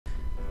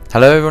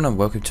Hello everyone and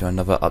welcome to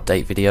another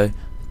update video.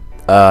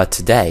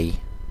 Today,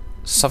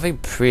 something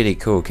pretty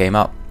cool came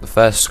up. The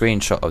first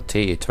screenshot of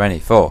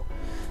Tu24.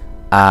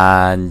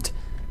 And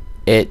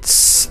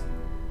it's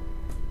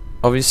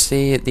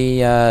obviously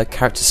the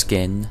character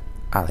skin,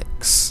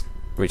 Alex,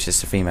 which is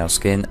the female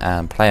skin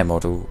and player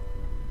model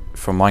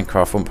from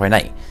Minecraft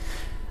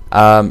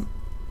 1.8.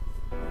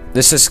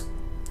 This just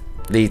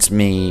leads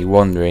me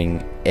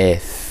wondering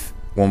if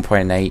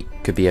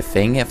 1.8 could be a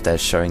thing if they're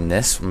showing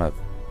this from a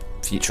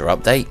future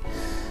update,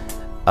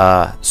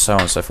 so on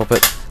and so forth.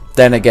 But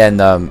then again,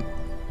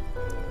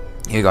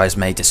 you guys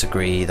may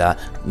disagree that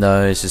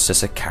no, this is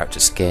just a character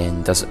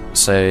skin.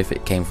 So if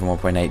it came from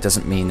 1.8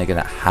 doesn't mean they're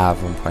gonna have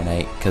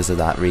 1.8 because of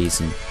that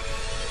reason.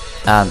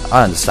 And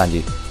I understand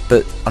you,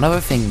 but another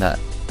thing that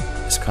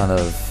is kind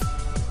of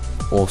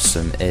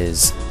awesome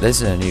is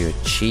there's a new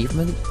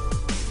achievement,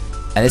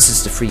 and this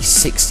is the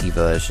 360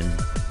 version,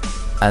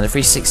 and the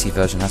 360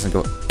 version hasn't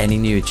got any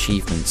new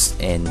achievements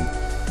in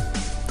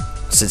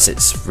since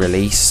it's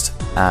released,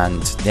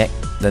 and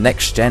the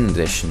next gen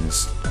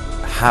editions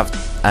have,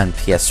 and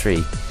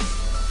PS3,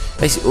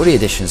 basically all the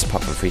editions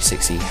apart from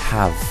 360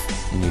 have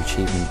a new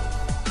achievement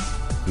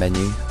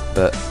menu,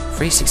 but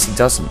 360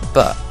 doesn't.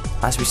 But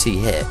as we see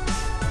here,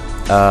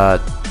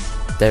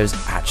 there's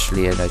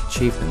actually an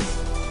achievement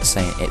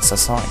saying it's a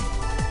sign.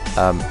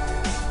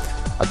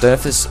 I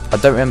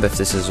don't remember if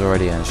this is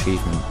already an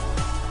achievement.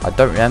 I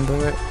don't remember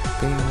it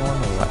being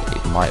one, or like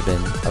it might have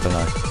been, I don't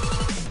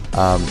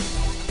know.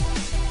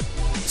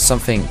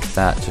 Something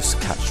that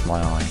just catched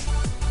my eye.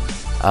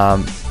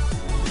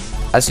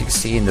 As you can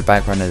see in the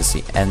background is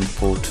the end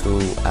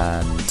portal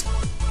and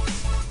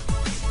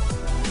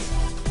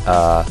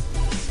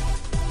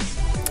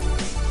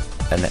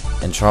an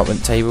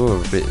enchantment table,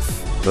 a bit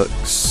of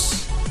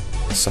books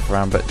and stuff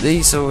around, but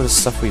these are all the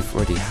stuff we've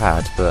already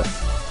had. But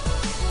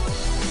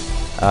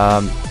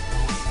I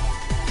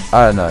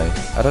don't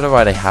know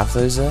why they have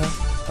those there.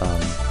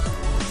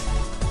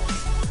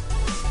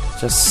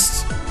 Just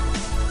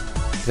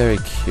very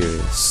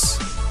curious,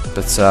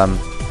 but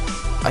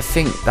I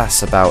think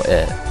that's about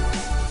it,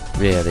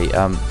 really.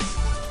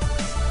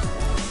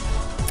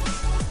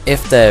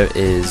 If there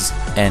is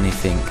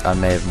anything I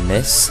may have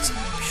missed,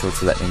 be sure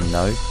to let me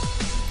know.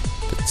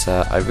 But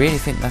I really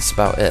think that's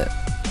about it.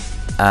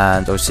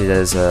 And obviously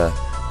there's an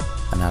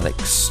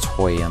Alex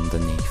toy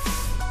underneath,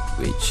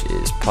 which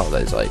is part of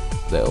those like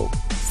little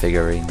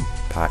figurine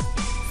pack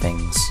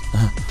things.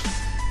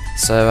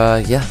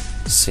 So yeah,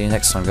 see you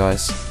next time,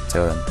 guys.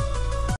 Till then.